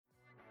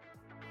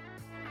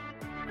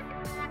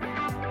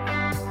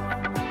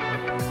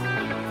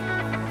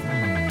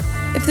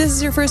If this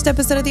is your first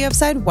episode of The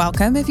Upside,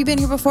 welcome. If you've been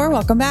here before,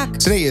 welcome back.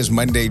 Today is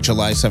Monday,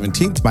 July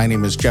 17th. My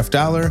name is Jeff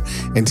Dollar,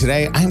 and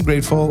today I'm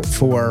grateful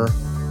for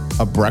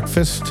a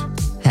breakfast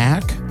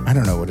hack. I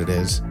don't know what it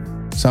is.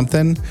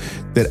 Something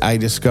that I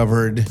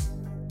discovered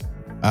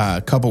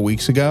a couple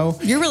weeks ago.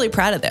 You're really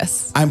proud of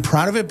this. I'm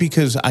proud of it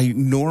because I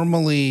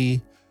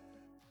normally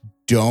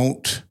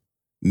don't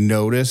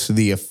notice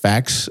the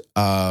effects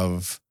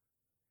of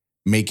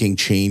making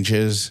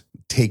changes,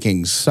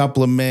 taking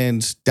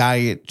supplements,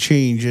 diet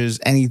changes,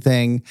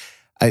 anything.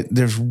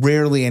 There's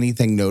rarely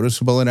anything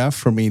noticeable enough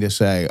for me to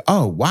say,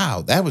 oh,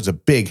 wow, that was a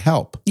big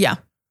help. Yeah.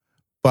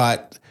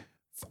 But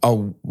a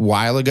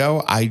while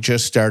ago, I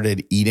just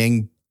started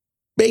eating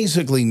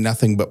basically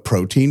nothing but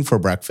protein for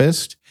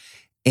breakfast.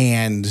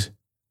 And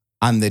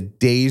on the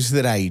days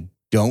that I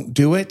don't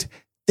do it,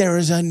 there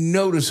is a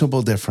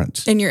noticeable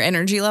difference. In your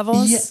energy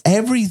levels? Yeah,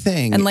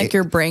 everything. And like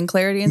your brain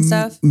clarity and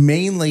stuff?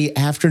 Mainly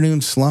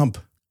afternoon slump.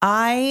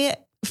 I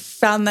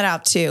found that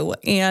out too.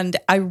 And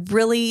I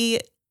really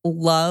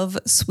love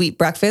sweet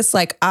breakfast.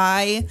 Like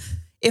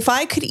if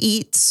I could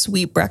eat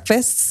sweet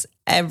breakfasts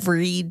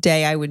every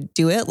day, I would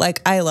do it.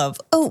 Like I love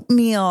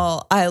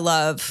oatmeal. I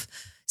love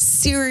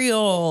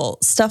cereal,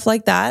 stuff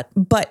like that.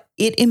 But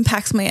it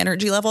impacts my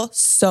energy level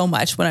so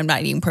much when I'm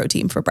not eating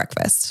protein for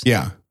breakfast.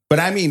 Yeah. But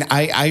I mean,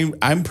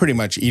 I'm pretty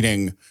much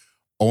eating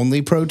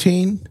only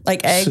protein.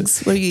 Like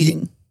eggs? What are you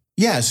eating?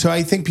 Yeah. So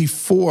I think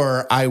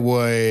before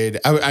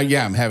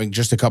I'm having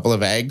just a couple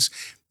of eggs,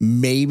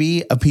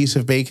 maybe a piece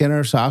of bacon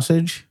or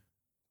sausage,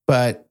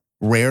 but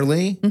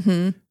rarely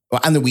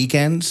on the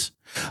weekends.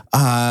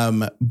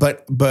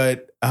 But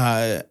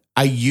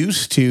I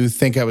used to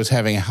think I was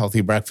having a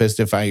healthy breakfast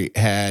if I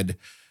had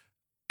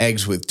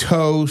eggs with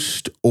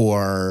toast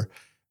or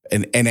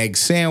an egg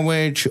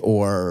sandwich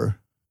or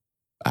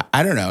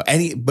I don't know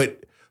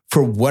but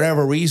for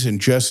whatever reason,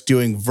 just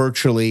doing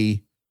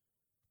virtually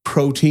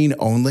protein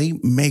only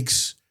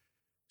makes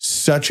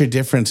such a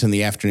difference in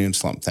the afternoon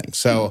slump thing.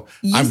 So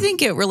you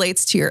think it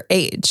relates to your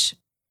age?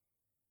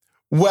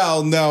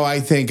 Well, no,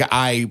 I think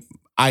I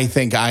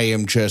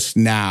am just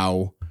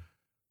now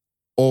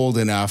old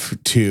enough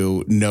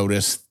to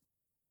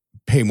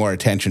pay more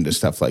attention to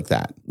stuff like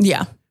that.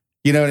 Yeah.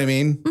 You know what I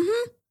mean?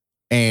 Mm-hmm.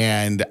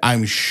 And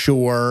I'm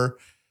sure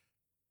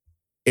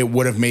it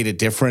would have made a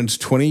difference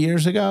 20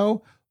 years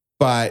ago,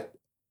 but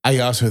I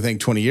also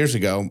think 20 years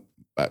ago,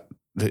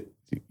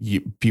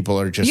 people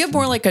are just... You have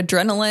more like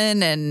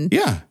adrenaline and...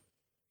 Yeah.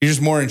 You're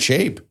just more in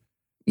shape.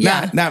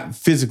 Yeah. Not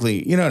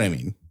physically. You know what I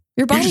mean?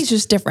 Your body's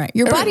just different.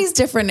 Your body's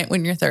different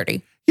when you're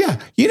 30.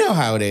 Yeah. You know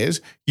how it is.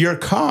 Your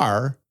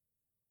car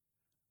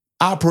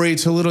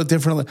operates a little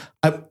differently.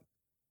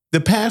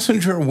 The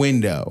passenger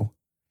window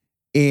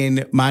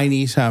in my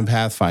Nissan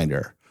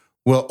Pathfinder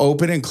will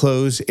open and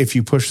close if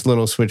you push the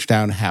little switch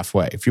down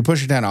halfway. If you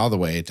push it down all the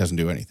way, it doesn't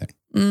do anything.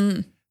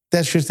 Mm.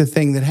 That's just a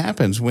thing that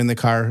happens when the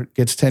car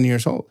gets 10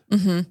 years old.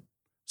 Mm-hmm.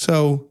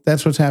 So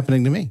that's what's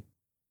happening to me.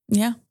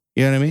 Yeah.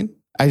 You know what I mean?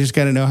 I just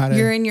got to know how to...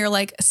 You're in your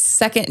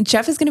second...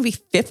 Jeff is going to be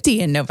 50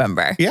 in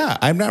November. Yeah.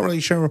 I'm not really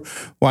sure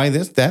why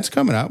that's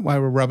coming up, why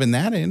we're rubbing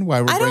that in,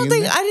 why we're I didn't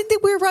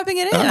think we were rubbing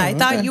it in. I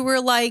thought you were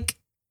into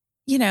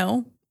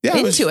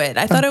it.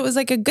 I thought it was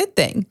like a good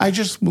thing. I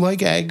just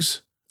like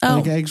eggs. I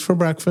like eggs for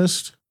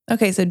breakfast.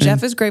 Okay, so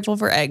Jeff is grateful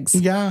for eggs.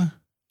 Yeah.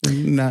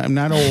 I'm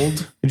not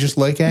old. I just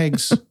like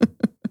eggs.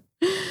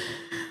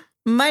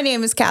 My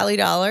name is Callie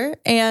Dollar,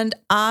 and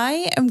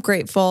I am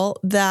grateful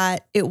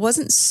that it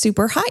wasn't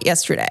super hot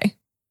yesterday.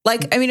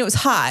 It was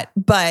hot,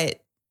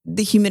 but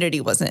the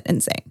humidity wasn't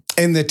insane.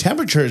 And the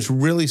temperatures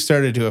really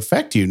started to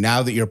affect you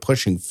now that you're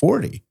pushing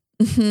 40,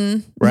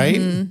 right?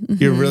 Mm-hmm.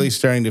 You're really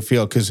starting to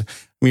feel, because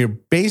you're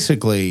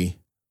basically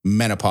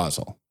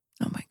menopausal.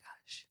 Oh my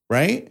gosh.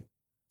 Right?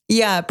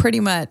 Yeah,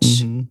 pretty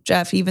much,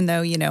 Jeff, even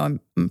though,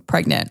 I'm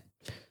pregnant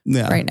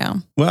right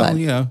now. Well,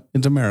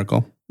 it's a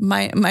miracle.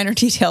 Minor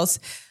details.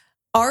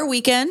 Our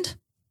weekend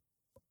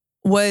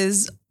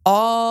was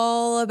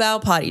all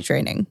about potty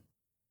training.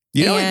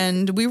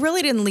 And we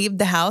really didn't leave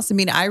the house. I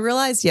mean, I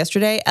realized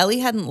yesterday Ellie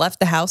hadn't left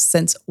the house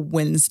since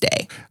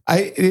Wednesday.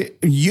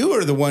 You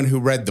are the one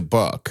who read the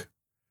book,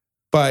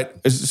 but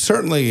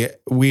certainly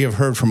we have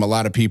heard from a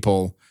lot of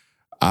people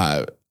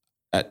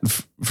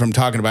from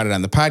talking about it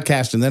on the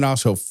podcast, and then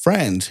also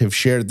friends have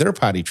shared their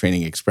potty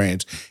training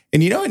experience.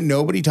 And you know what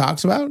nobody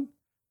talks about?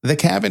 The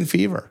cabin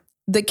fever.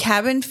 The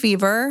cabin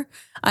fever.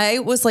 I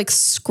was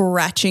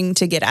scratching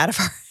to get out of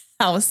our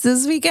house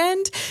this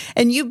weekend.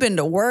 And you've been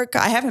to work.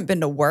 I haven't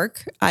been to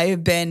work. I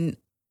have been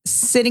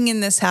sitting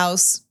in this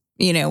house,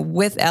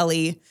 with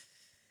Ellie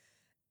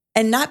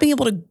and not being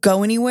able to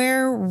go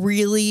anywhere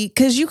really,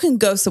 because you can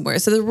go somewhere.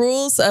 So the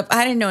rules of,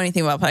 I didn't know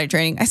anything about potty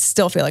training. I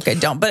still feel like I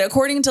don't. But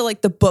according to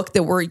the book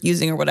that we're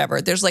using or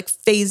whatever, there's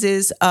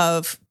phases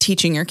of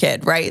teaching your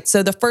kid, right?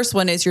 So the first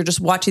one is you're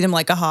just watching them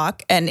like a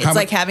hawk. And it's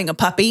like having a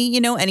puppy,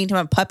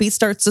 anytime a puppy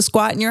starts to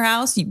squat in your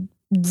house, you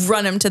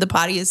run them to the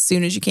potty as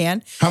soon as you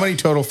can. How many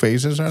total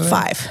phases are there?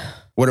 5.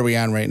 What are we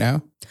on right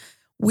now?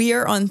 We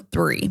are on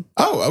 3.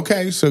 Oh,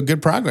 okay. So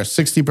good progress.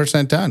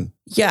 60% done.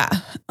 Yeah.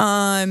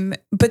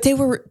 But they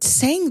were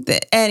saying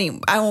that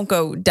I won't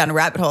go down a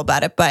rabbit hole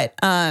about it, but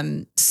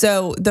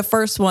so the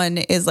first one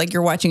is like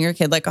you're watching your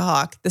kid like a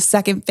hawk. The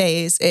second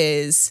phase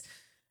is,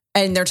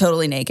 and they're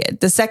totally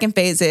naked. The second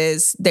phase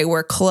is they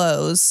wear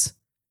clothes,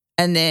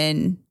 and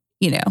then,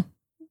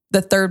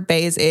 the third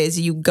phase is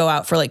you go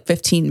out for like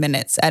 15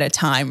 minutes at a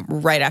time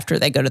right after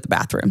they go to the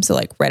bathroom. So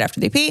like right after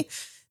they pee,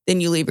 then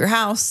you leave your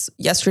house.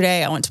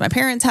 Yesterday, I went to my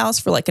parents'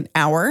 house for like an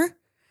hour.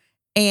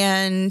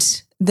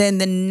 And then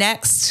the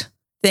next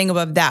thing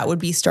above that would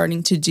be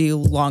starting to do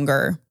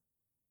longer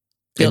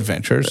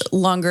adventures,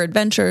 longer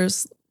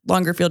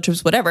field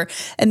trips, whatever.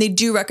 And they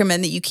do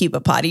recommend that you keep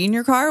a potty in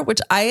your car, which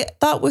I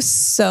thought was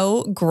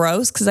so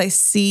gross because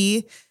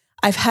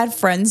I've had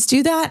friends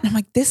do that. And I'm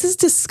like, this is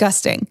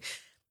disgusting.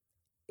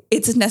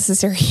 It's a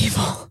necessary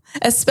evil,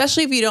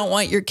 especially if you don't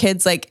want your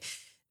kids like.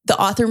 The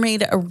author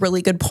made a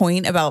really good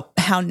point about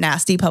how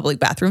nasty public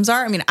bathrooms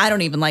are. I mean, I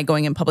don't even like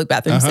going in public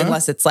bathrooms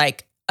unless it's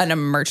like an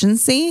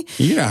emergency.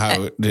 You know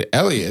how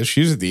Ellie is.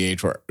 She's at the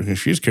age where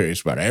she's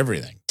curious about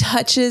everything.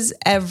 Touches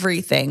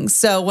everything.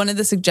 So one of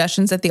the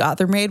suggestions that the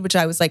author made, which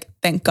I was like,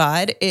 thank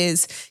God,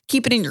 is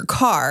keep it in your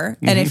car.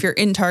 And if you're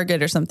in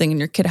Target or something and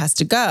your kid has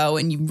to go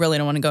and you really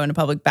don't want to go in a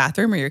public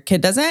bathroom or your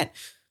kid doesn't,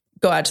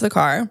 go out to the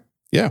car.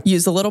 Yeah.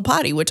 Use the little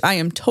potty, which I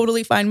am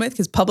totally fine with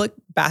because public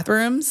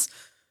bathrooms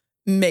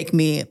make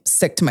me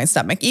sick to my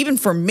stomach, even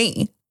for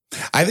me.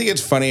 I think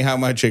it's funny how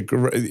much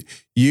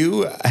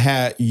your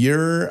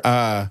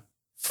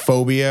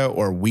phobia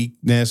or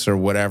weakness or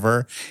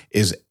whatever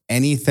is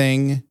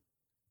anything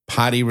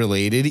potty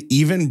related,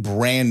 even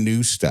brand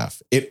new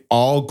stuff. It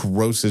all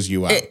grosses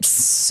you out. It's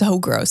so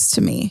gross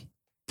to me.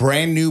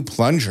 Brand new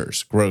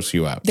plungers gross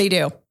you out. They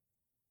do.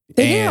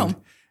 They do.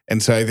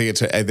 And so I think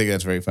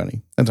that's very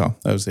funny. That's all.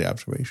 That was the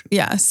observation.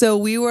 Yeah.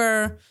 So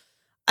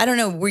I don't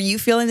know. Were you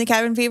feeling the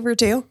cabin fever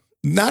too?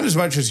 Not as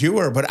much as you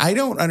were, but I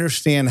don't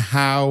understand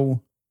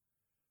how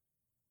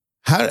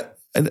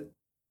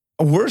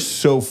we're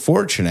so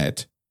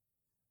fortunate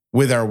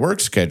with our work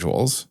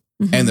schedules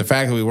and the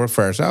fact that we work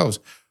for ourselves.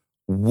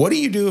 What do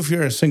you do if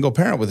you're a single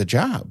parent with a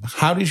job?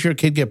 How does your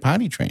kid get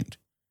potty trained?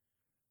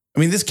 I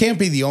mean, this can't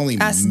be the only...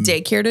 Ask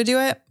daycare to do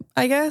it,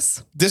 I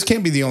guess. This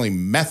can't be the only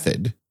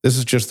method. This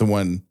is just the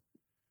one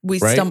we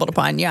stumbled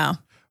upon, yeah.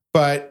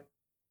 But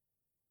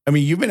I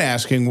mean, you've been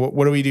asking,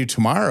 what do we do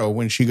tomorrow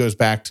when she goes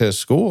back to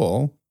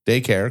school,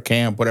 daycare,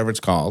 camp, whatever it's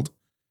called?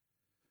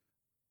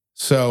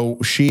 So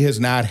she has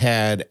not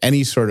had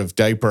any sort of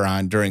diaper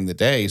on during the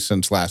day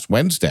since last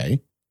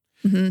Wednesday.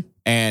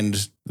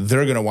 And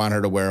they're going to want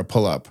her to wear a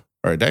pull-up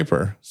or a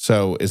diaper.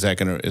 So is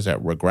that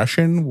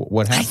regression?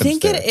 What happens? I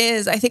think it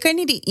is. I think I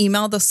need to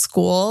email the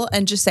school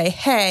and just say,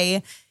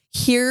 hey,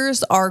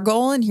 here's our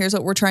goal and here's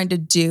what we're trying to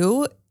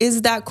do.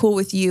 Is that cool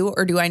with you?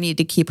 Or do I need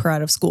to keep her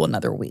out of school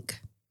another week?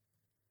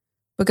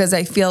 Because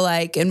I feel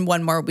like in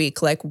one more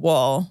week, like,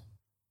 whoa.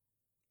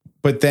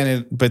 But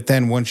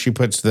then once she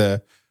puts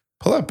the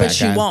pull-up back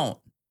on.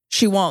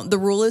 She won't. The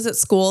rule is at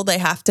school, they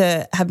have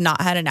to have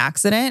not had an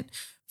accident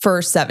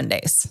for 7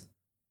 days.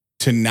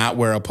 To not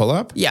wear a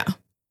pull-up? Yeah.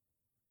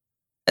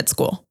 At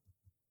school.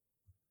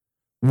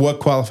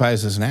 What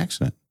qualifies as an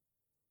accident?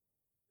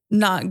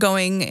 Not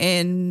going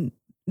in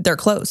their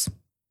clothes.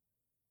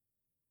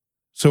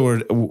 So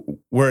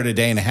we're at a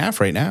day and a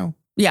half right now.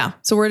 Yeah.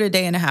 So we're at a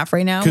day and a half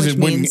right now. Because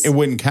it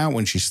wouldn't count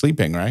when she's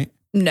sleeping, right?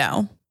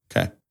 No.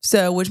 Okay.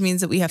 So which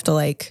means that we have to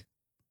like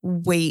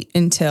wait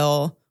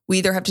until we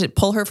either have to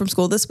pull her from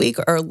school this week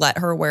or let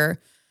her wear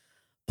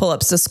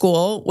pull-ups to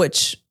school,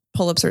 which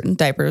pull-ups and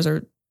diapers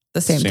are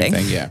the same thing.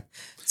 Yeah.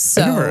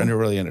 So I never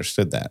really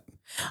understood that.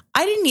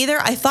 I didn't either.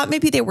 I thought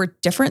maybe they were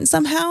different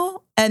somehow.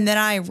 And then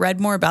I read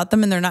more about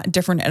them and they're not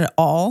different at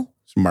all.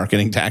 It's a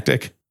marketing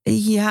tactic.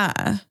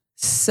 Yeah.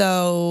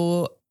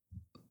 So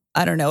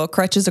I don't know. A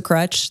crutch is a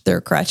crutch. They're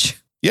a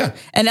crutch. Yeah.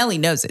 And Ellie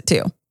knows it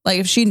too. Like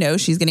if she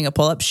knows she's getting a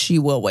pull-up, she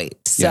will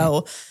wait.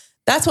 So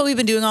that's what we've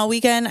been doing all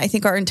weekend. I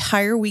think our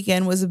entire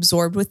weekend was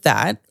absorbed with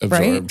that.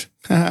 Absorbed.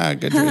 Right?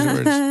 Good choice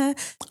of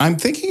words. I'm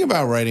thinking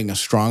about writing a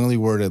strongly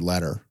worded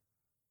letter.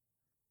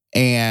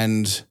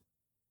 And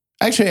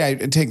actually, I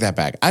take that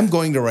back. I'm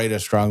going to write a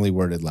strongly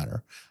worded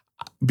letter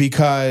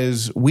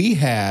because we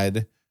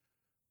had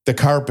the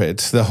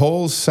carpets, the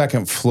whole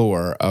second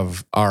floor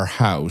of our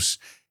house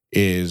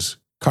is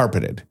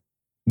carpeted,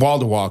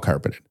 wall-to-wall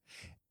carpeted.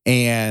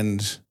 And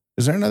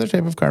is there another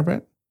type of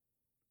carpet?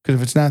 Because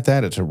if it's not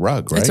that, it's a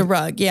rug, right? It's a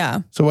rug,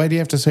 yeah. So why do you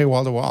have to say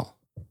wall-to-wall?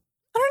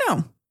 I don't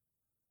know.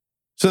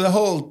 So the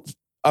whole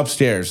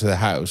upstairs of the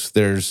house,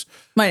 there's...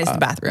 Minus the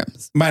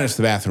bathrooms. Minus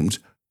the bathrooms,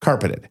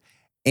 carpeted.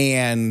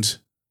 And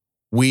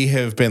we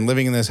have been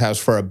living in this house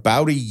for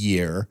about a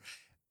year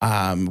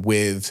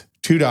with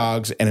 2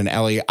 dogs and an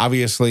Ellie.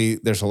 Obviously,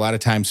 there's a lot of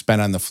time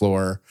spent on the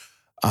floor.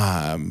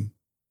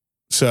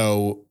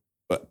 So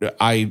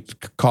I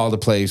called a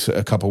place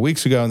a couple of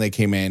weeks ago and they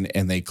came in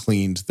and they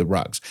cleaned the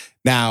rugs.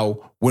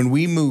 Now, when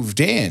we moved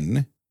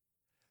in,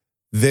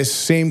 this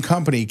same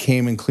company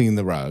came and cleaned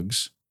the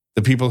rugs.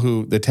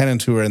 the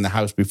tenants who were in the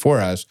house before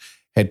us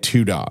had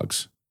 2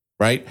 dogs,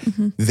 right?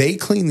 Mm-hmm. They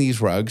clean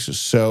these rugs.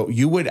 So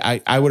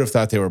I would have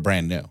thought they were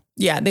brand new.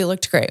 Yeah, they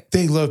looked great.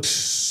 They looked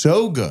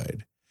so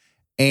good.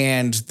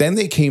 And then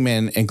they came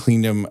in and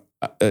cleaned them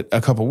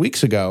a couple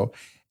weeks ago.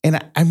 And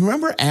I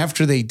remember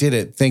after they did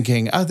it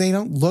thinking, oh, they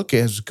don't look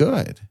as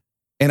good.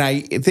 And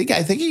I think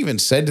I even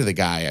said to the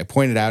guy, I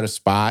pointed out a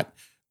spot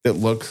that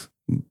looked,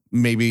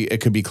 maybe it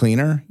could be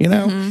cleaner, you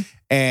know? Mm-hmm.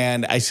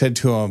 And I said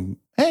to him,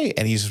 hey,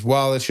 and he says,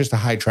 well, it's just a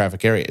high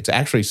traffic area. It's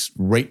actually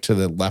right to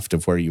the left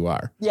of where you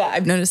are. Yeah,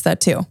 I've noticed that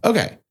too.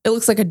 Okay. It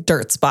looks like a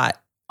dirt spot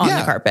on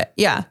the carpet.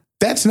 Yeah.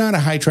 That's not a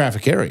high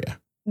traffic area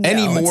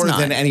any more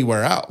than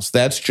anywhere else.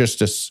 That's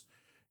just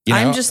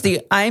I'm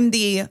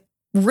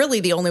really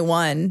the only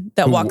one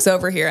that walks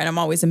over here, and I'm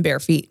always in bare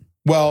feet.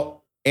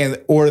 Well,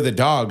 or the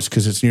dogs,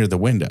 because it's near the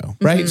window,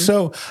 right? Mm-hmm.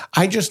 So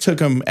I just took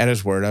him at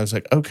his word. I was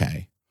like,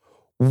 okay,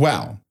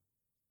 well,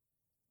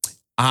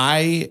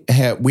 because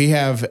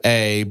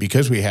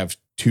we have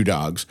 2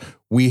 dogs,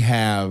 we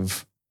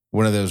have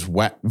one of those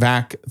wet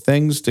vac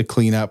things to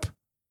clean up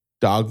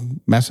dog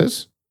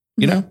messes,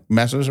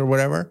 messes or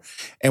whatever.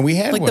 And we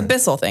had like the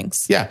Bissell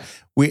things. Yeah.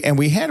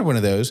 We had one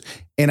of those,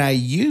 and I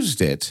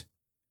used it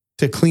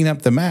to clean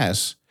up the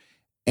mess,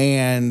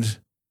 and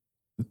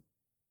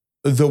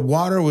the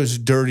water was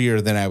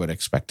dirtier than I would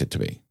expect it to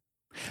be.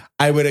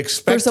 I would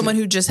expect for someone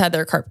who just had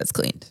their carpets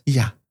cleaned.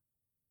 Yeah.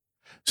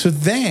 So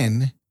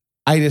then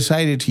I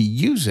decided to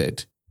use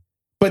it,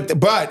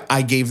 but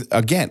I gave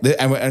again.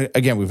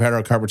 We've had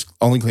our carpets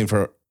only cleaned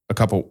for a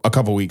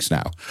couple weeks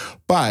now,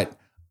 but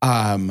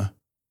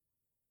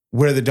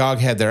where the dog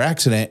had their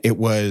accident, it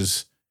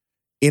was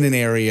in an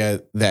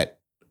area that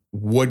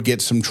would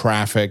get some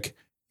traffic,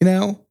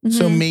 Mm-hmm.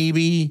 So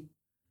maybe.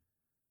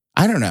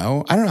 I don't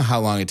know how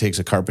long it takes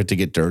a carpet to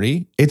get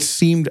dirty. It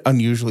seemed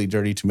unusually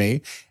dirty to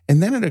me.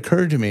 And then it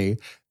occurred to me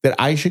that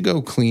I should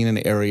go clean an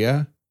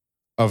area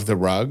of the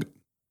rug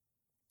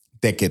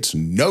that gets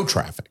no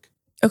traffic.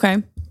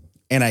 Okay.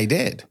 And I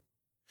did.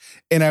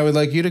 And I would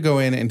like you to go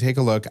in and take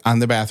a look on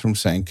the bathroom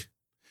sink,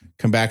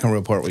 come back and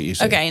report what you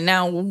see. Okay.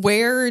 Now,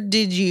 where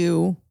did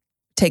you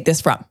take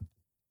this from?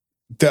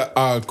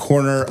 The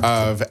corner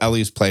of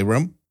Ellie's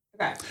playroom,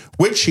 okay,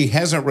 which she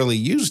hasn't really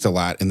used a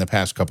lot in the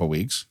past couple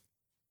weeks.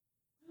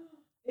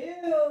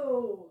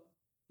 Ew.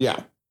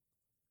 Yeah.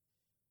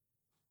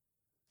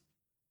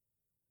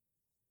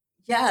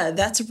 Yeah,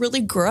 that's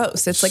really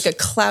gross. It's like a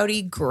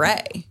cloudy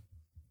gray.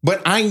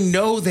 But I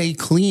know they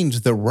cleaned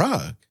the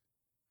rug.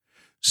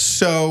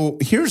 So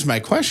here's my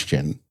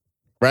question,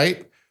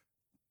 right?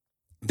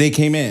 They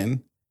came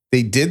in,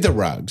 they did the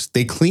rugs,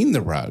 they cleaned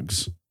the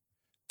rugs.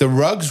 The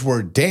rugs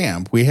were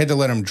damp. We had to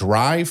let them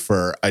dry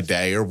for a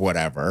day or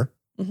whatever.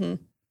 Mm-hmm.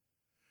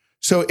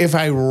 So if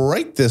I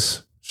write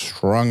this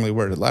strongly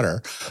worded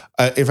letter,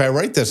 if I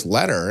write this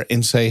letter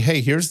and say,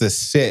 hey, here's the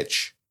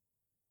sitch,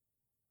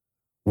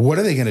 what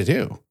are they going to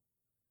do?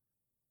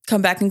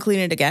 Come back and clean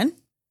it again?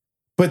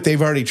 But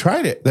they've already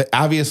tried it.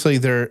 Obviously,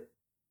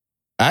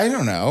 I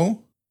don't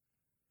know.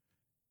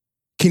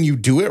 Can you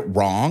do it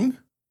wrong?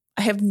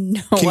 I have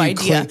no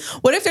idea.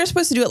 What if they're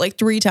supposed to do it like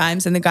 3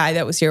 times and the guy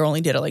that was here only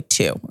did it like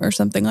 2 or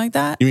something like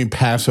that? You mean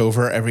pass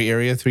over every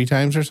area 3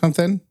 times or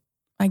something?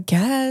 I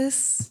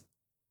guess.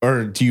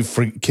 Or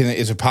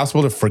is it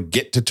possible to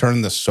forget to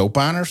turn the soap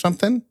on or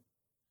something?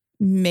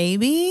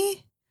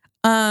 Maybe.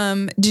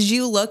 Did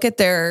you look at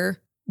their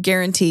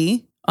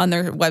guarantee on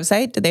their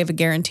website? Do they have a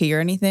guarantee or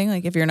anything?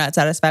 Like if you're not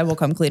satisfied, we'll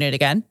come clean it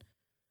again?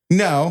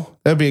 No,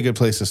 that'd be a good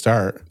place to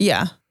start.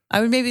 Yeah.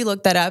 I would maybe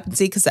look that up and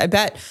see, because I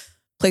bet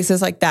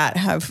places like that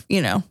have,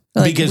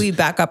 because we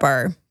back up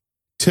our.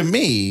 To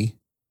me,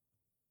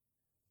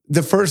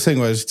 the first thing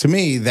was,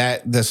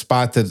 that the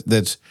spot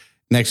that's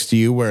next to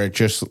you where it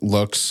just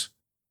looks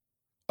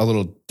a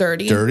little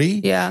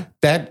dirty. Yeah.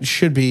 That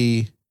should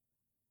be,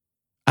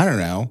 I don't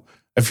know.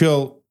 I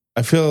feel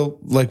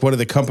like one of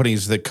the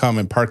companies that come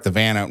and park the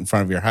van out in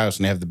front of your house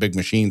and they have the big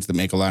machines that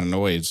make a lot of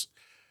noise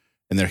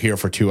and they're here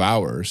for 2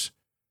 hours.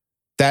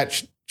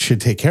 That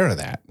should take care of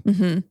that.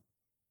 Mm-hmm.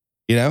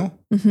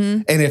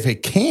 Mm-hmm. And if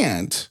it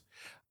can't,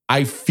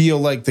 I feel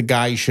like the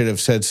guy should have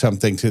said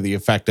something to the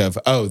effect of,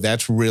 oh,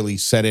 that's really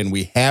set in.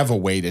 We have a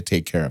way to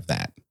take care of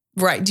that.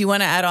 Right. Do you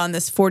want to add on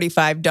this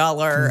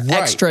 $45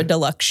 extra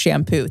deluxe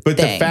shampoo But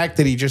thing? The fact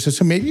that he just said,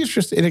 so maybe it's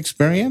just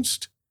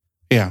inexperienced.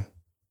 Yeah.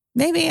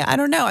 Maybe. I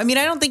don't know. I mean,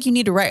 I don't think you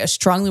need to write a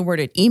strongly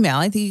worded email.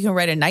 I think you can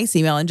write a nice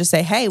email and just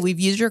say, hey, we've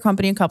used your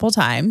company a couple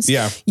times.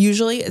 Yeah.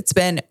 Usually it's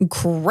been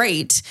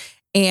great.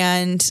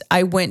 And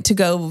I went to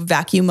go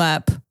vacuum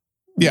up,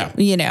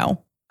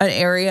 an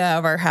area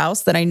of our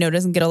house that I know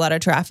doesn't get a lot of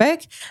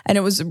traffic. And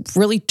it was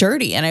really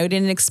dirty. And I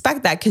didn't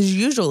expect that because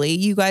usually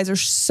you guys are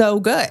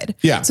so good.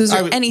 Yeah. So is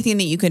there anything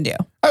that you can do?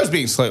 I was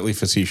being slightly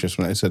facetious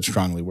when I said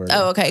strongly worded.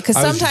 Oh, okay. Because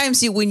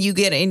sometimes when you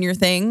get in your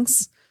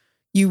things,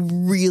 you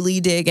really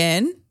dig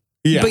in.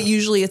 Yeah. But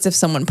usually it's if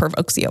someone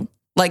provokes you.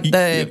 Like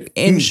the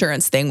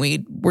insurance thing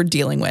we were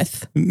dealing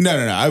with. No.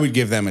 I would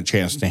give them a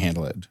chance to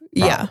handle it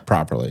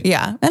properly.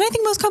 Yeah. And I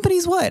think most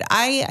companies would.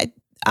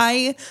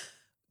 I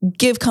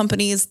give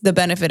companies the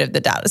benefit of the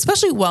doubt,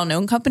 especially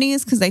well-known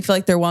companies, because they feel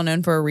like they're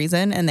well-known for a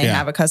reason and they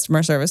have a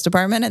customer service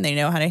department and they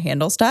know how to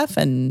handle stuff.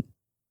 And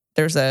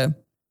there's a,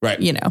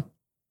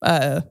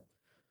 a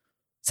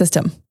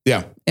system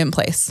in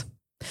place.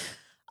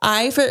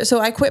 So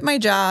I quit my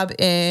job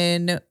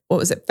in,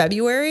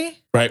 February?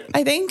 Right.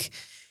 I think.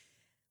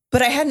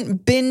 But I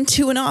hadn't been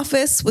to an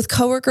office with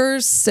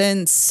coworkers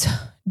since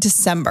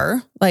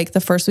December, like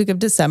the first week of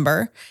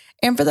December.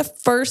 And for the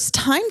first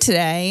time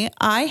today,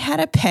 I had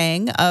a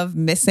pang of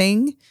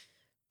missing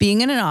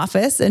being in an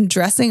office and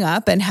dressing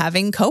up and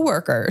having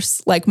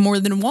coworkers, like more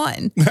than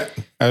one.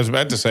 I was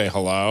about to say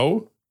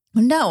hello.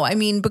 No, I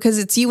mean, because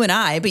it's you and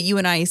I, but you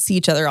and I see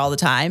each other all the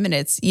time. And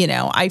it's,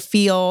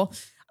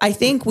 I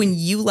think when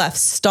you left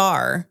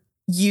Star,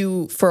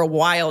 you for a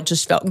while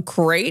just felt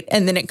great.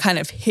 And then it kind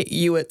of hit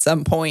you at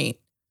some point.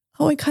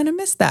 Oh, I kind of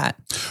missed that.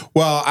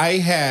 Well, I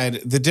had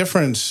the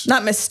difference.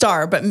 Not miss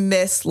Star, but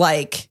miss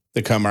like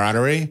the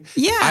camaraderie.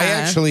 Yeah. I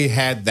actually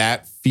had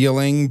that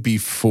feeling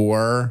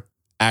before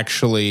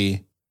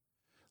actually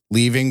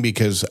leaving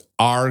because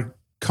our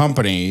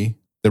company,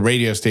 the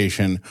radio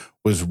station,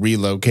 was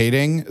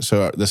relocating.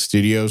 So the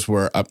studios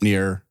were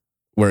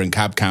we're in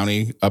Cobb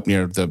County, up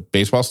near the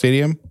baseball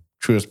stadium,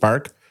 Truist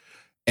Park.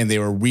 And they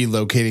were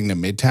relocating to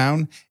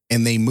Midtown.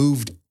 And they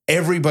moved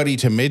everybody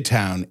to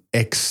Midtown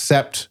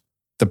except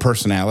the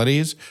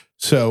personalities.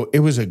 So it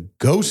was a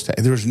ghost.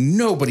 There was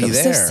nobody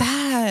there. So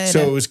sad. So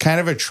it was kind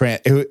of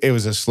it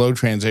was a slow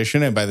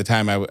transition. And by the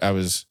time I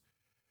was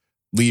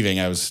leaving,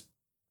 I was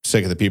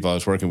sick of the people I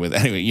was working with.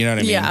 Anyway, you know what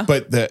I mean? Yeah.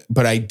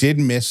 But I did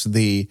miss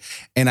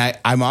and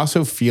I'm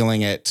also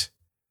feeling it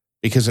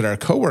because at our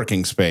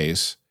co-working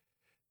space,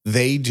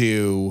 they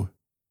do,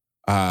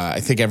 I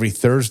think every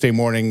Thursday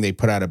morning, they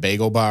put out a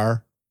bagel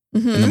bar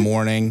in the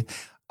morning.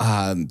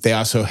 They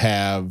also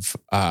have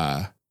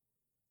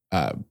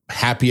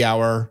happy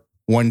hour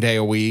one day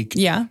a week.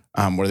 Yeah.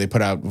 Where they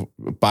put out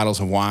bottles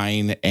of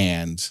wine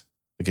and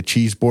like a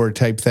cheese board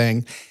type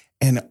thing.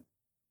 And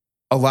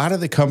a lot of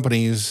the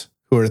companies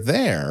who are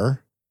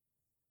there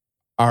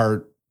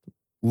are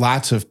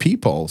lots of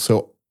people.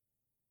 So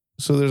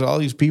there's all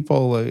these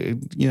people,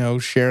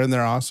 sharing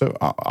their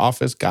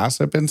office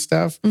gossip and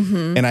stuff.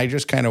 Mm-hmm. And I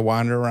just kind of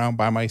wander around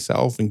by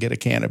myself and get a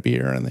can of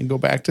beer and then go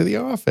back to the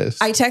office.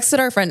 I texted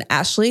our friend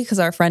Ashley because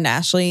our friend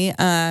Ashley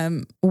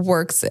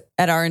works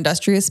at our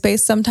industrial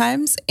space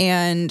sometimes.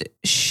 And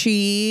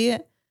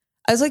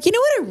I was like, you know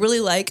what I really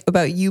like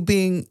about you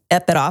being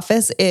at that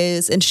office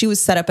is, and she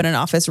was set up in an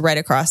office right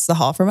across the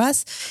hall from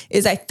us,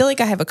 is I feel like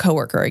I have a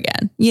coworker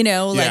again.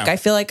 I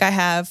feel like I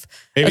have.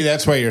 Maybe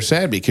that's why you're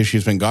sad because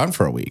she's been gone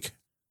for a week.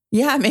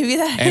 Yeah, maybe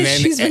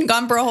she's been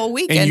gone for a whole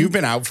week. And you've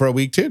been out for a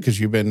week too because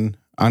you've been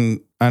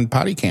on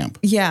potty camp.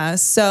 Yeah.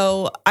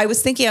 So I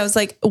was thinking, I was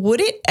like, would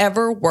it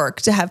ever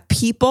work to have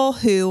people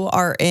who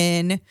are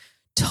in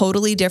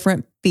totally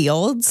different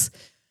fields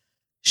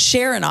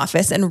share an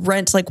office and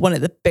rent like one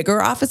of the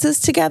bigger offices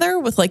together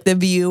with like the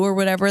view or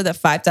whatever, the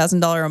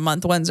 $5,000 a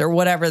month ones or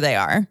whatever they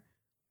are,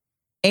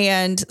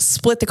 and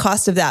split the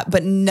cost of that,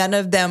 but none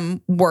of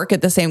them work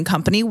at the same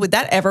company? Would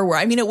that ever work?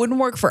 I mean, it wouldn't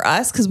work for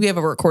us because we have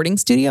a recording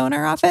studio in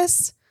our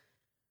office,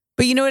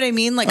 but you know what I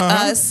mean? Like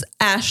us,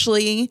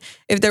 Ashley,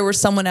 if there were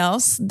someone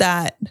else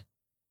that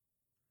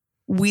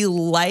we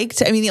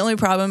liked. I mean, the only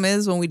problem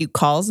is when we do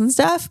calls and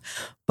stuff,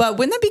 but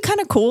wouldn't that be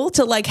kind of cool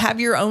to like have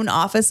your own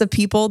office of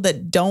people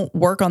that don't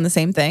work on the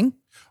same thing?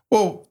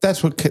 Well,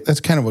 that's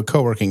kind of what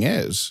co-working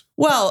is.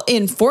 Well,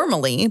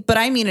 informally, but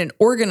I mean an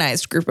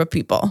organized group of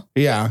people.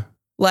 Yeah.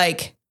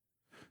 Like.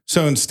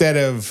 So instead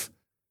of.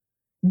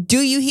 Do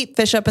you heat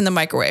fish up in the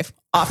microwave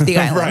off the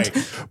island?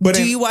 Right. But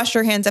do you wash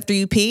your hands after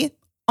you pee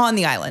on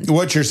the island?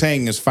 What you're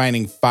saying is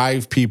finding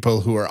 5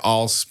 people who are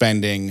all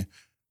spending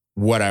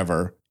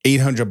whatever,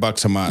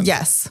 $800 a month.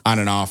 Yes. On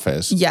an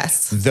office.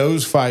 Yes.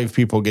 Those 5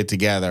 people get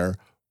together,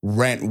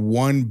 rent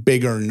one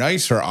bigger,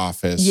 nicer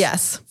office.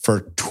 Yes.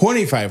 For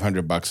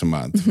 $2,500 a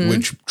month,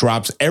 which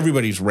drops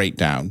everybody's rate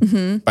down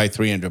by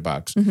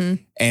 $300.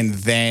 And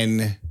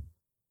then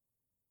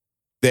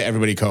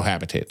everybody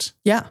cohabitates.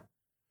 Yeah.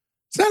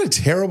 It's not a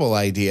terrible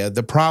idea.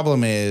 The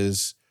problem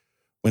is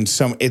when it's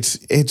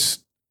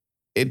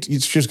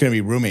just going to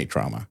be roommate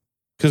drama.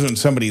 Because when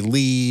somebody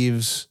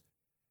leaves,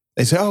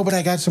 they say, oh, but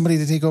I got somebody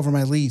to take over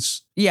my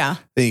lease. Yeah.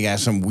 Then you got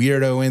some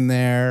weirdo in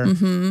there.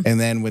 And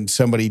then when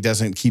somebody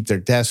doesn't keep their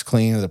desk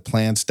clean or the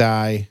plants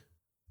die,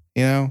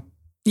 Yeah.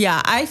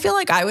 I feel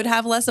like I would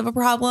have less of a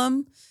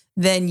problem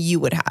than you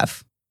would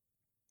have.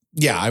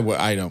 Yeah,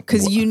 I don't.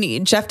 Because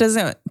Jeff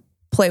doesn't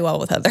play well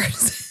with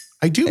others.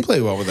 I do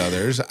play well with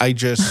others. I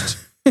just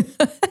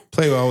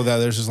play well with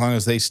others as long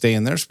as they stay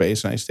in their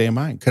space and I stay in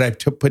mine. Could I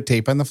put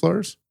tape on the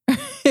floors?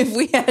 If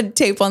we had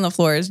tape on the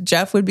floors,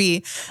 Jeff would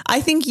be.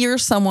 I think you're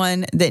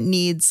someone that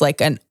needs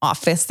like an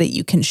office that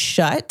you can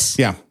shut.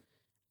 Yeah.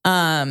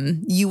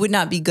 You would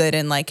not be good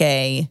in like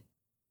a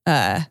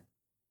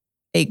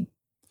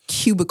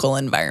cubicle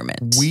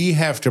environment. We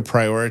have to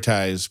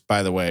prioritize,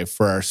 by the way,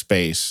 for our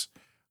space,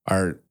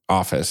 our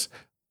office,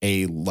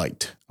 a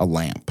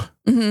lamp.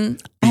 I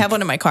have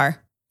one in my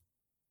car.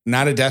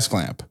 not a desk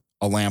lamp,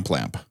 a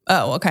lamp.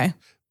 Oh, okay.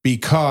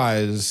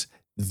 Because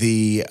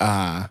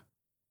I've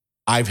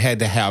had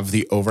to have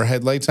the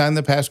overhead lights on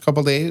the past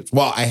couple days.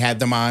 Well, I had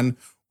them on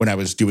when I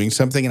was doing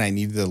something and I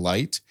needed the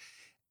light.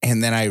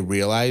 And then I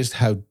realized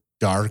how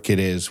dark it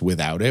is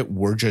without it.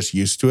 We're just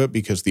used to it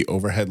because the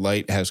overhead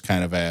light has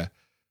kind of a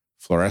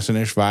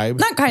fluorescent-ish vibe.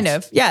 Not kind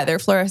of. Yeah, they're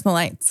fluorescent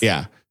lights.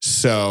 Yeah.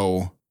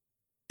 So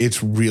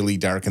it's really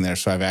dark in there.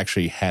 So I've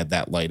actually had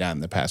that light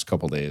on the past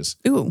couple days.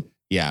 Ooh.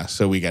 Yeah.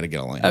 So we got to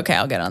get a lamp. Okay,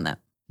 I'll get on that.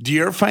 Do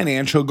your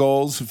financial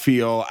goals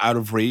feel out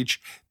of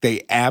reach?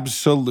 They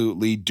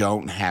absolutely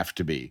don't have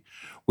to be.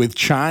 With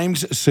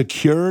Chime's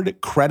secured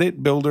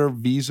credit builder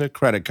Visa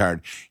credit card,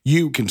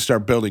 you can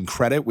start building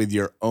credit with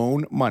your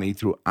own money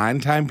through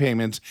on-time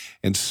payments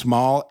and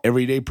small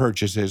everyday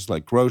purchases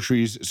like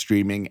groceries,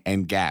 streaming,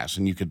 and gas.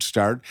 And you can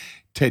start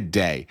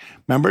today.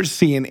 Members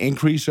see an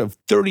increase of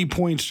 30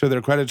 points to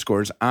their credit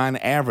scores on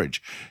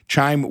average.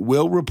 Chime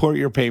will report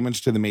your payments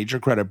to the major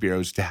credit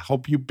bureaus to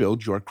help you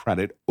build your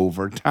credit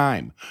over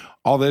time.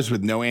 All this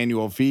with no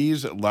annual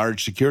fees,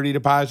 large security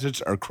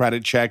deposits, or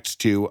credit checks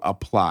to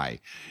apply.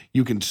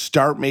 You can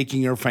start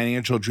making your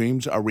financial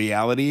dreams a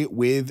reality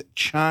with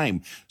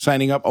Chime.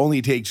 Signing up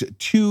only takes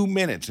 2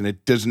 minutes and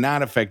it does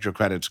not affect your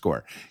credit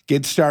score.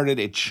 Get started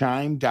at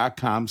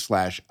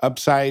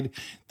chime.com/upside.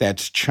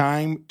 That's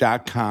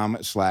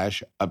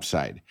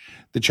chime.com/upside.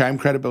 The Chime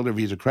Credit Builder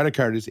Visa credit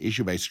card is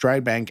issued by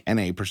Stride Bank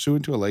N.A.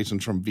 pursuant to a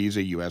license from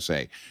Visa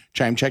USA.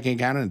 Chime checking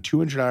account and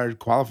 $200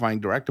 qualifying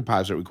direct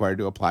deposit required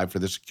to apply for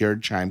the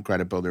secured Chime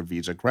Credit Builder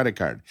Visa credit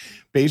card.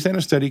 Based on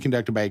a study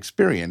conducted by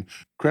Experian,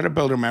 Credit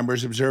Builder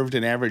members observed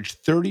an average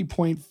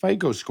 30-point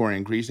FICO score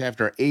increase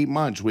after 8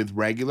 months with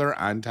regular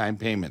on-time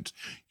payments.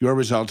 Your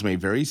results may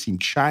vary. See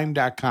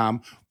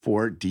chime.com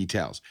for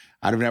details.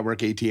 Out-of-network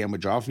ATM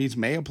withdrawal fees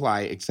may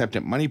apply except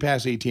at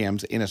MoneyPass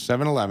ATMs in a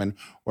 7-Eleven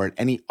or at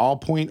any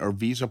Allpoint or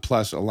Visa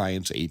Plus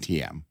Alliance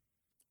ATM.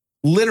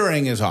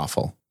 Littering is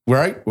awful,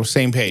 right? We're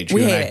same page.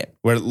 We hate it.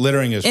 Where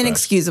littering is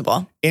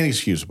Inexcusable.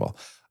 Inexcusable.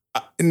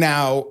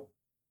 Now,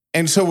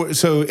 and so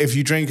if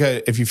you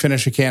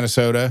finish a can of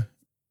soda,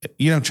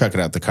 you don't chuck it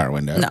out the car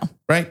window. No.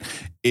 Right?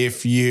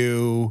 If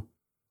you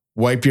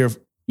wipe your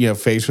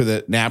face with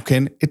a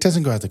napkin, it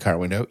doesn't go out the car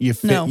window.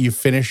 You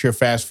finish your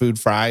fast food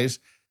fries.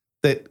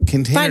 That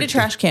container. Find a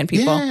trash can,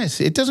 people.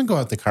 Yes, it doesn't go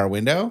out the car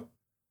window.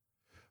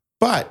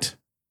 But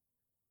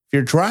if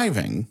you're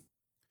driving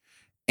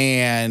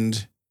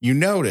and you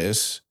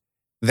notice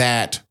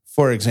that,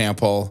 for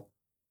example,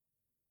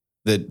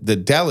 the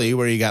deli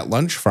where you got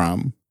lunch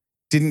from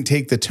didn't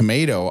take the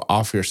tomato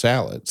off your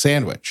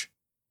sandwich.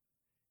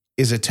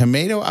 Is a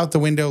tomato out the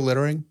window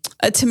littering?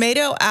 A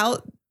tomato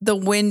out the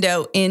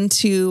window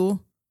into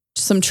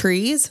some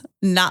trees,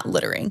 not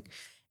littering.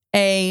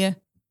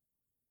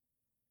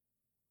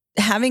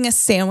 Having a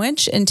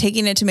sandwich and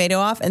taking a tomato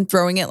off and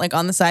throwing it like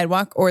on the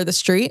sidewalk or the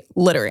street,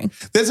 littering.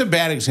 That's a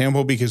bad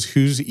example because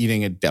who's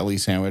eating a deli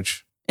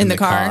sandwich in the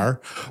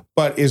car?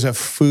 But is a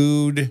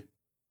food...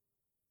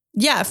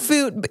 Yeah,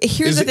 food.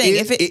 Here's the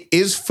thing.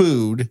 Is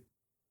food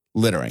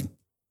littering?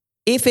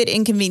 If it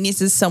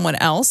inconveniences someone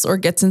else or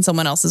gets in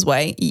someone else's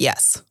way,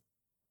 yes.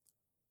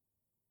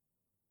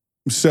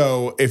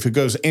 So if it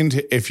goes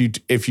into...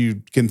 If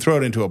you can throw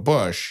it into a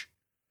bush...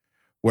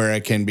 where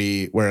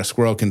a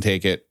squirrel can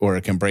take it or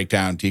it can break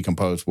down,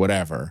 decompose,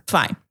 whatever.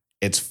 Fine.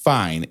 It's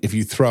fine. If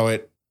you throw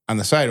it on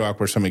the sidewalk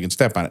where somebody can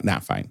step on it,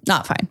 not fine.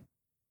 Not fine.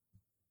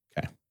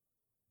 Okay.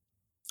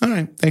 All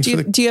right. Thanks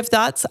do you have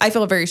thoughts? I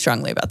feel very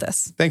strongly about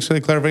this. Thanks for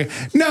the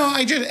clarification. No,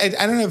 I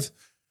don't have,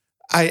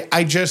 I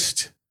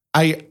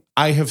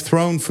have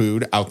thrown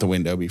food out the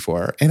window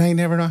before and I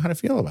never know how to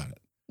feel about it.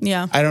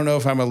 Yeah. I don't know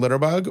if I'm a litter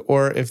bug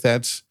or if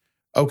that's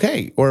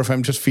okay or if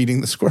I'm just feeding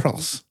the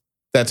squirrels.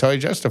 That's how I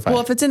justify it.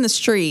 Well, if it's in the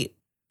street,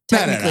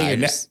 technically you're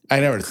just I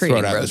never throw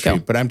it out in the street,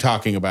 roadkill. but I'm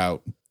talking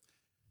about,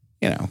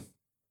 in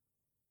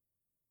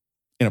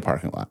a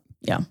parking lot.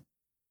 Yeah.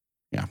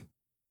 Yeah.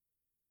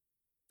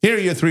 Here are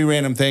your 3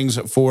 random things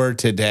for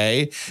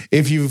today.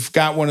 If you've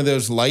got one of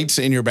those lights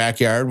in your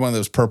backyard, one of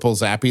those purple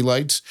zappy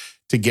lights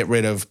to get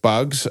rid of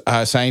bugs,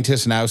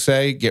 scientists now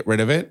say get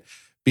rid of it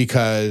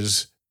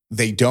because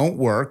they don't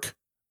work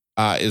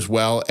as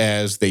well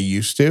as they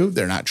used to.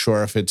 They're not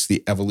sure if it's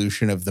the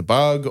evolution of the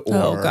bug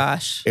or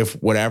if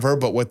whatever,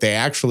 but what they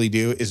actually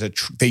do is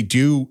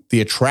the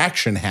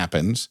attraction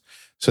happens.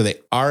 So they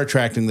are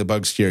attracting the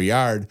bugs to your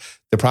yard.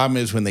 The problem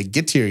is when they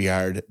get to your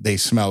yard, they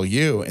smell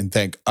you and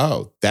think,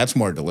 oh, that's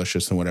more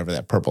delicious than whatever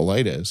that purple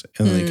light is.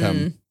 And then they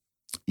come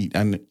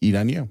eat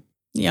on you.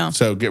 Yeah.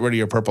 So get rid of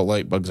your purple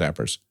light bug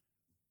zappers.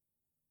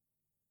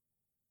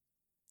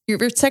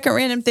 Your second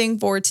random thing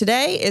for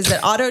today is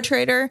that Auto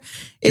Trader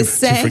is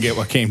saying... Did you forget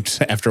what came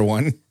after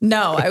one?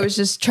 No, I was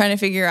just trying to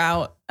figure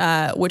out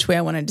which way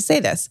I wanted to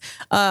say this.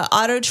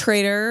 Auto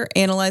Trader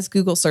analyzed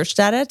Google search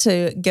data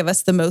to give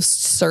us the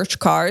most search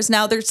cars.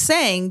 Now, they're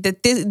saying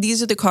that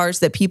these are the cars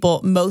that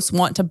people most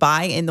want to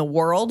buy in the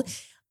world.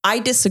 I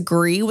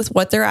disagree with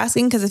what they're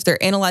asking because if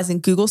they're analyzing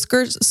Google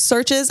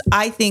searches,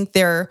 I think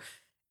they're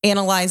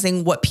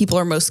analyzing what people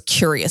are most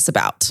curious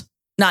about.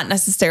 not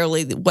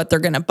necessarily what they're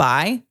going to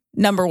buy.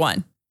 Number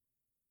one,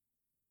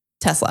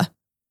 Tesla.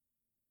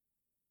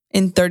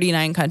 In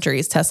 39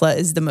 countries, Tesla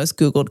is the most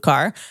Googled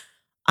car.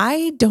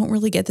 I don't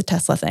really get the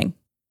Tesla thing.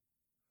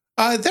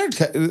 They're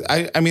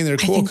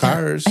cool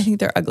cars. I think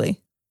they're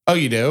ugly. Oh,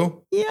 you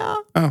do? Yeah.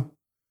 Oh,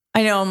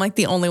 I know I'm like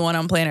the only one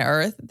on planet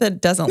Earth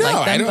that doesn't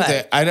like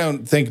them. I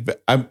don't think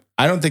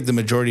the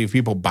majority of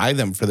people buy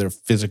them for their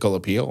physical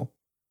appeal.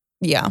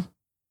 Yeah.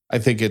 I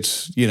think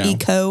it's,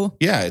 eco.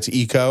 Yeah, it's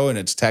eco and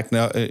it's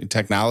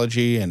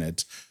technology and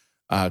it's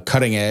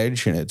cutting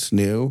edge and it's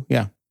new.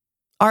 Yeah.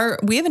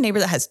 We have a neighbor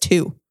that has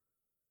two.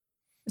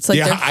 It's like,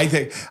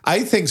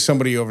 I think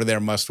somebody over there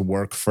must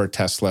work for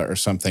Tesla or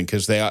something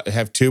because they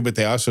have two, but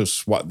they also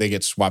they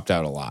get swapped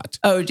out a lot.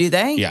 Oh, do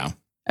they? Yeah.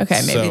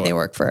 Okay, maybe they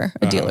work for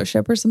a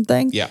dealership or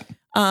something. Yeah.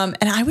 And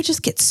I would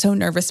just get so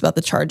nervous about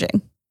the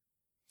charging.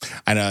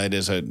 I know it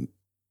is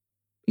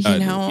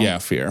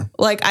fear.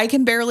 Like I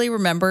can barely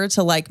remember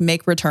to like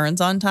make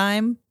returns on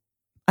time.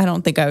 I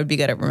don't think I would be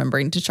good at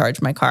remembering to charge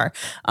my car.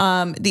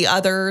 The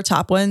other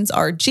top ones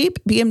are Jeep,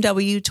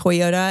 BMW,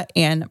 Toyota,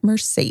 and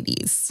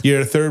Mercedes.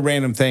 Your third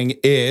random thing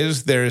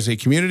is there is a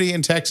community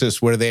in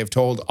Texas where they have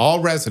told all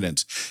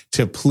residents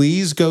to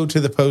please go to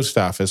the post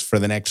office for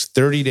the next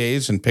 30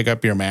 days and pick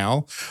up your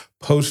mail.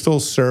 Postal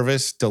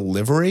service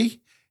delivery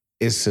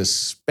is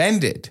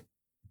suspended.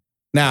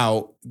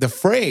 Now, the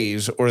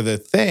phrase or the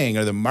thing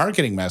or the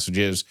marketing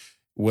messages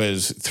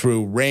was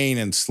through rain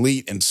and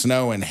sleet and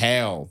snow and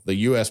hail, the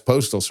U.S.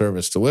 Postal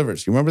Service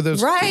delivers. You remember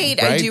those? Right.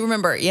 I do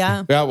remember.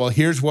 Yeah. Yeah. Well,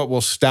 here's what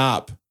will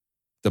stop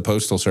the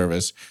Postal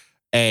Service: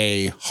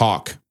 a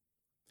hawk.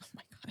 Oh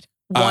my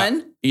God.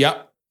 One?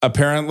 Yep.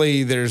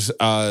 Apparently, there's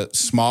a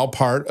small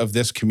part of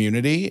this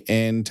community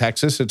in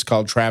Texas. It's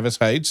called Travis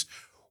Heights,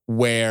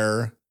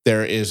 where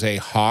there is a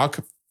hawk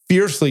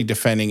fiercely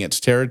defending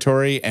its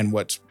territory and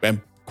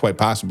quite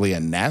possibly a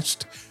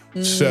nest.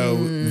 So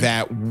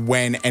that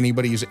when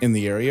anybody's in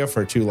the area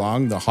for too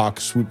long, the hawk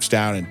swoops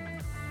down and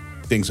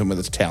dings them with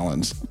its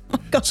talons.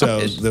 Oh so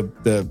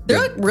they're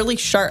like really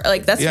sharp.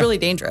 Like that's really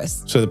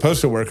dangerous. So the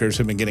postal workers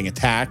have been getting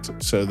attacked.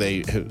 So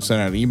they sent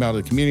out an email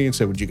to the community and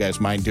said, "Would you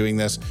guys mind doing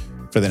this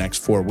for the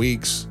next 4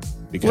 weeks?"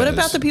 Because what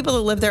about the people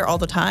that live there all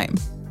the time?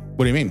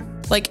 What do you mean?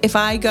 Like if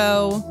I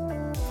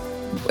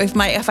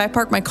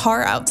park my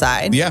car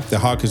outside. Yeah, the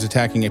hawk is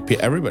attacking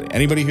everybody.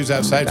 Anybody who's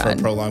outside for a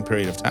prolonged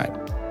period of time.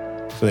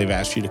 So they've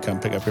asked you to come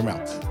pick up your mail.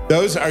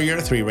 Those are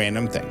your 3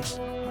 random things.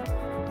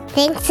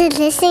 Thanks for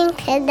listening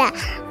to the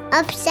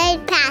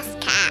Upside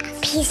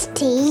Podcast. Peace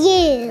to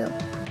you.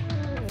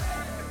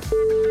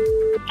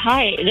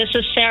 Hi, this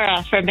is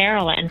Sarah from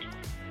Maryland.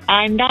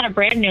 I'm not a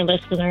brand new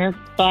listener,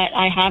 but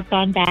I have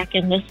gone back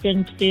and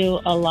listened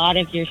to a lot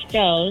of your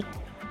shows.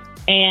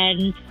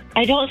 And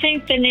I don't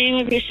think the name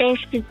of your show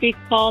should be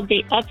called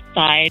The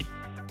Upside.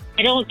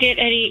 I don't get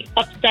any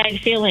upside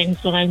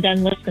feelings when I'm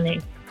done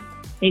listening.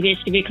 Maybe it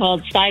should be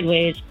called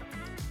Sideways.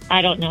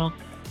 I don't know.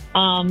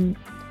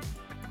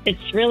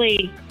 It's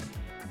really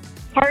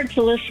hard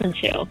to listen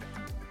to.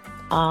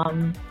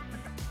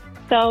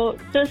 So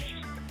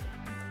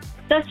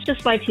that's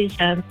just my 2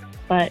 cents.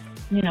 But,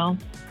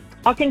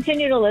 I'll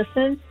continue to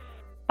listen.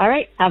 All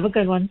right. Have a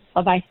good one.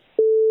 Bye-bye.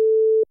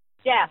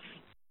 Jeff,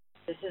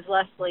 this is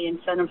Leslie in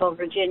Centerville,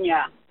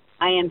 Virginia.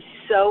 I am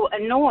so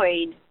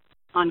annoyed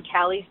on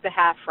Callie's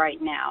behalf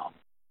right now.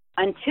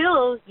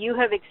 Until you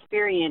have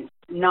experienced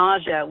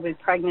nausea with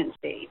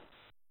pregnancy,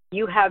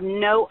 you have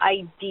no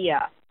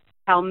idea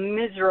how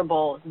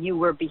miserable you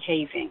were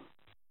behaving.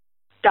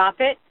 Stop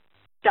it,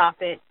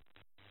 stop it,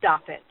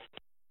 stop it.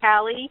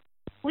 Callie,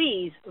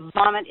 please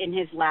vomit in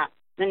his lap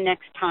the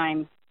next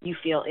time you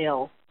feel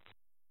ill.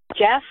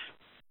 Jeff,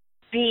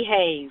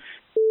 behave.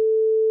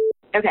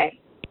 Okay,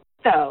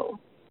 so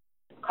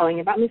calling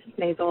about Mrs.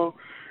 Maisel,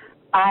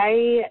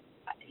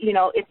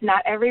 it's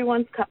not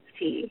everyone's cup of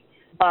tea,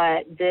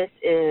 but this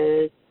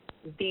is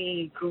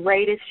the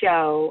greatest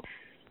show.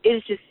 It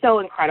is just so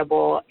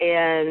incredible.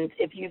 And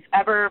if you've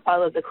ever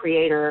followed the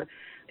creator,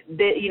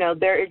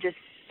 there are just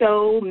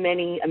so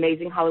many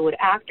amazing Hollywood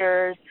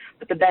actors,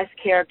 but the best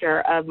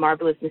character of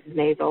Marvelous Mrs.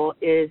 Maisel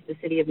is the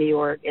city of New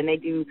York, and they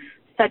do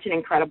such an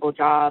incredible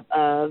job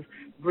of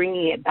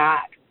bringing it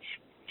back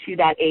to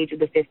that age of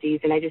the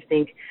 50s. And I just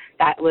think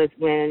that was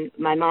when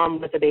my mom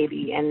was a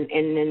baby, and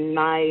in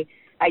my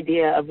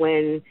idea of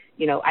when,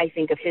 I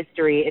think of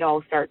history, it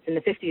all starts in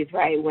the 50s,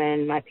 right,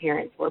 when my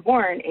parents were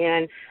born.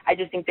 And I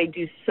just think they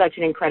do such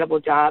an incredible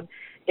job.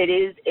 It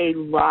is a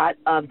lot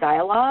of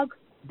dialogue,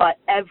 but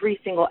every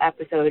single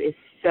episode is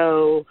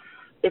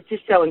it's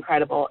just so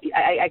incredible.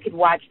 I could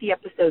watch the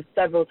episodes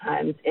several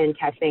times and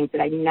catch things that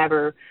I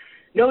never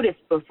noticed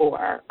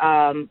before.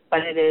 But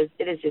it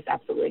is just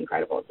absolutely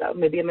incredible. So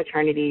maybe a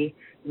maternity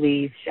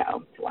leave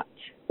show to watch.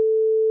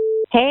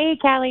 Hey,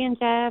 Callie and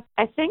Jeff.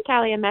 I sent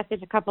Callie a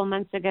message a couple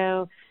months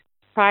ago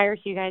prior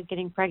to you guys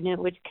getting pregnant,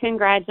 which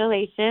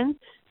congratulations.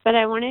 But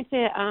I wanted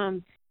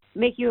to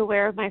make you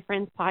aware of my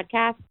friend's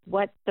podcast,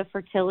 What's the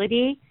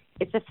Fertility?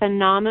 It's a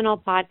phenomenal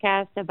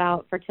podcast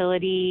about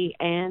fertility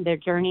and their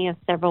journey of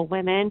several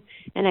women.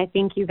 And I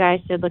think you guys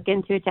should look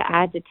into it to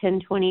add to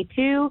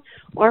 1022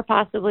 or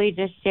possibly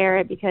just share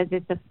it because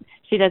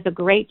she does a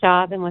great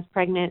job and was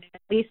pregnant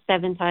at least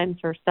 7 times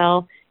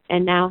herself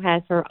and now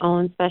has her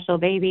own special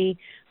baby.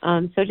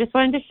 So just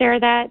wanted to share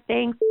that.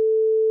 Thanks.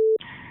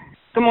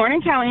 Good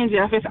morning, Callie and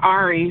Jeff. It's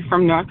Ari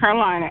from North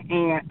Carolina,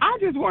 and I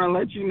just want to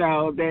let you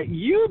know that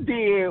you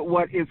did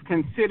what is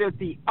considered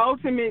the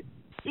ultimate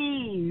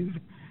tease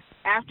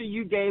after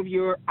you gave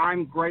your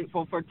I'm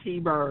grateful for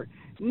T-Bird.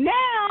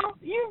 Now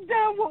you've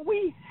done what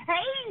we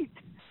hate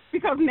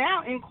because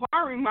now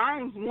inquiring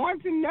minds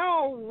want to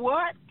know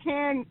what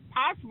can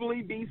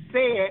possibly be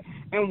said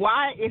and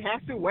why it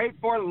has to wait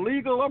for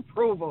legal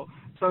approval.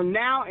 So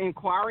now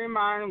inquiring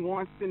mind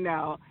wants to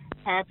know.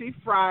 Happy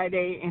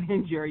Friday and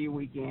enjoy your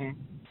weekend.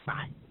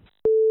 Bye.